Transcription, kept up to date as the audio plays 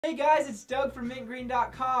Hey guys, it's Doug from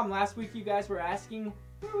mintgreen.com. Last week you guys were asking,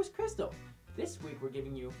 where was Crystal? This week we're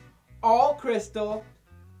giving you all Crystal,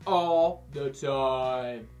 all the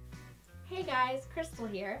time. Hey guys, Crystal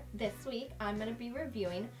here. This week I'm going to be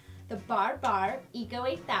reviewing the Barbar Eco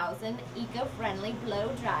 8000 Eco-Friendly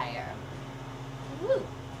Blow Dryer. Woo!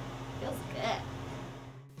 Feels good.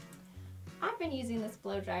 I've been using this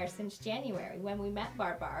blow dryer since January when we met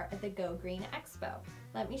Barbar at the Go Green Expo.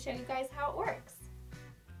 Let me show you guys how it works.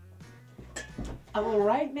 All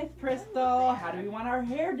right, Miss Crystal, how do we want our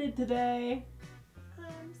hair did today?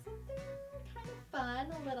 Something kind of fun,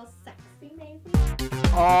 a little sexy maybe.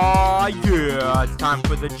 Aw, yeah, it's time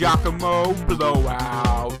for the Giacomo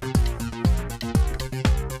blowout.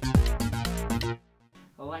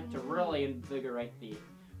 I like to really invigorate the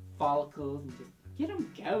follicles and just get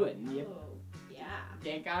them going. You Yeah.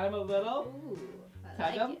 yank on them a little, Ooh, I tug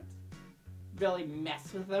like them, it. really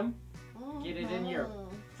mess with them, get it in your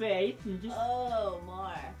face and just... Oh,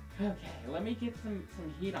 more. Okay, let me get some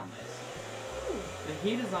heat on this. The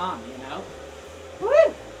heat is on, you know?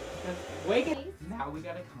 Woo! Let's wake it. Now we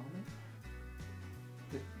gotta comb it.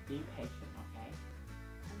 Just be patient, okay?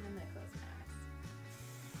 I'm gonna close my eyes.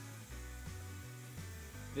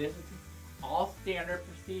 This is all standard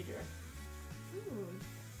procedure.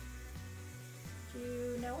 Do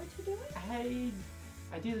you know what you're doing?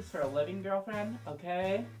 I do this for a living, girlfriend,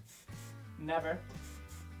 okay? Never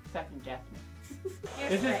second guess me.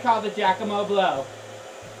 This is called the Giacomo blow.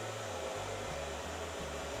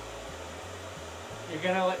 You're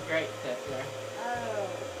gonna look great, sister. Oh.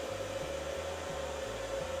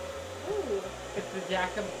 Ooh. It's the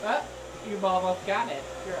Giacomo. Oh, you've almost got it.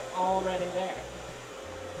 You're already there.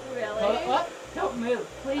 Really? Oh, don't move.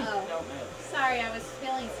 Please Oh. don't move. Sorry, I was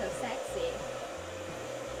feeling so sexy.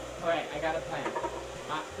 Alright, I got a plan.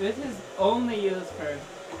 This is only used for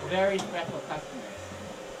very special customers.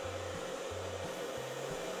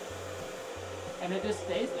 And it just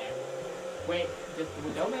stays there. Wait, just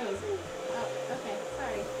don't move. Oh, okay,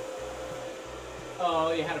 sorry.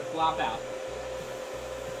 Oh, you had to flop out.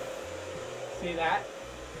 See that?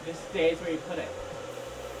 It just stays where you put it.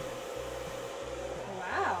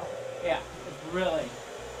 Wow. Yeah, it's really...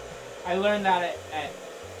 I learned that at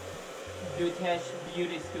Dutesh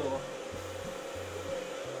Beauty School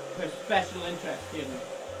for special interest students.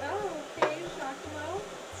 Oh, okay, Giacomo.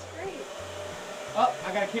 It's great. Oh,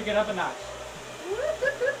 I gotta kick it up a notch.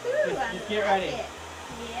 Just get ready. It.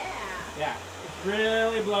 Yeah. Yeah, it's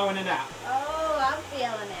really blowing it out. Oh, I'm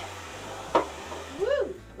feeling it.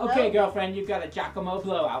 Woo! Okay, Love girlfriend, you've got a Giacomo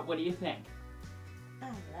blowout. What do you think? I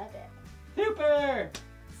love it. Super!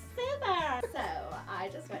 Super! So, I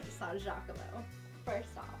just went and saw Giacomo.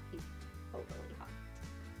 First off, he's totally hot.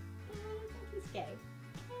 I think he's gay.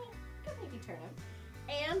 Could maybe turn him.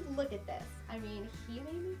 And look at this. I mean, he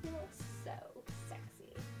made me feel so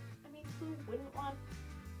sexy. I mean, who wouldn't want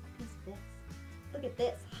a piece of this? Look at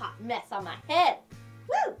this hot mess on my head.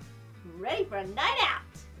 Woo! Ready for a night out.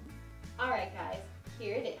 Alright guys,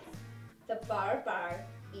 here it is. The Barbar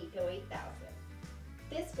Eco 8000.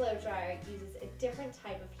 This blow dryer uses a different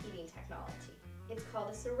type of heating technology. It's called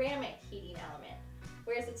a ceramic heating element,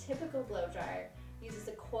 whereas a typical blow dryer uses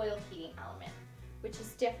a coil heating element, which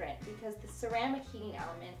is different because the ceramic heating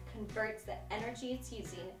element converts the energy it's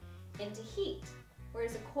using into heat,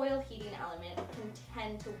 whereas a coil heating element can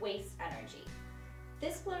tend to waste energy.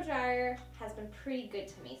 This blow dryer has been pretty good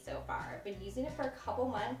to me so far. I've been using it for a couple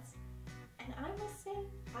months, and I must say,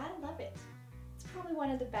 I love it. It's probably one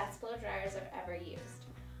of the best blow dryers I've ever used.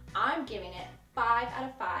 I'm giving it 5 out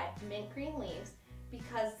of 5 mint green leaves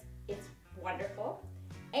because it's wonderful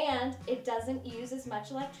and it doesn't use as much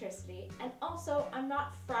electricity, and also I'm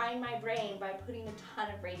not frying my brain by putting a ton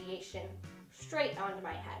of radiation straight onto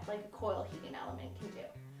my head like a coil heating element can do.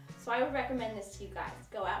 So I would recommend this to you guys.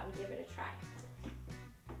 Go out and give it a try.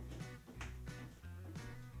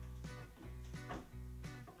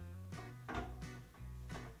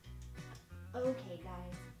 Okay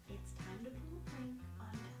guys, it's time to pull a prank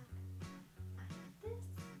on Doug. I have this,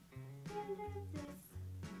 and I have this.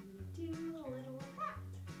 I'm going to do a little of that.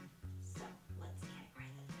 So, let's get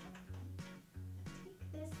right at it. Take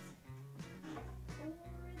this,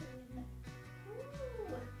 pour it in.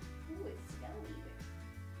 Ooh, it's smelly.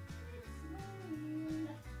 It's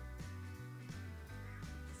smelly.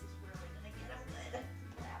 This is really going to get him good.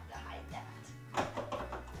 I have to hide that.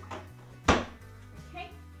 Okay.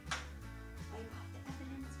 I got the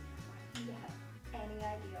evidence before you have any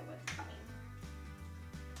idea what's coming.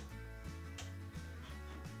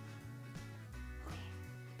 Okay,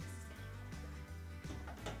 this is gonna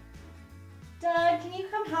get good. Doug, can you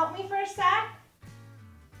come help me for a sec?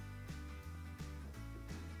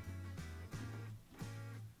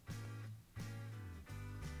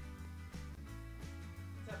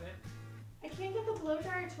 blow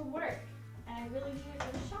dryer to work, and I really need it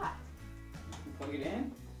for the shot. Plug it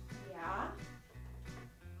in. Yeah.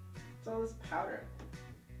 What's all this powder?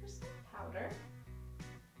 There's no powder.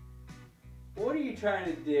 What are you trying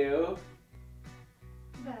to do?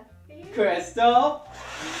 Nothing. Crystal?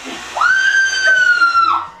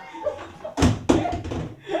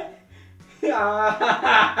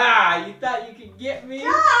 You thought you could get me? Oh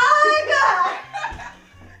my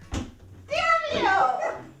god! Damn you!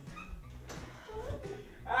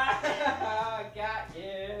 Got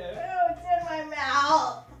you. Oh, it's in my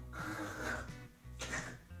mouth.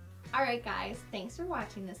 Alright guys, thanks for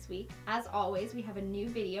watching this week. As always, we have a new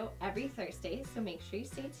video every Thursday, so make sure you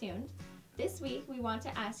stay tuned. This week, we want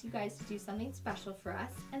to ask you guys to do something special for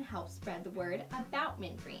us and help spread the word about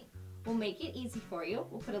mint green. We'll make it easy for you.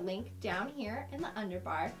 We'll put a link down here in the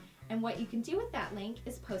underbar, and what you can do with that link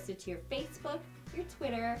is post it to your Facebook, your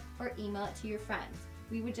Twitter, or email it to your friends.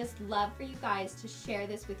 We would just love for you guys to share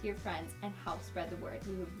this with your friends and help spread the word.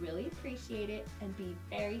 We would really appreciate it and be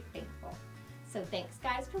very thankful. So thanks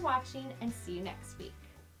guys for watching, and see you next week.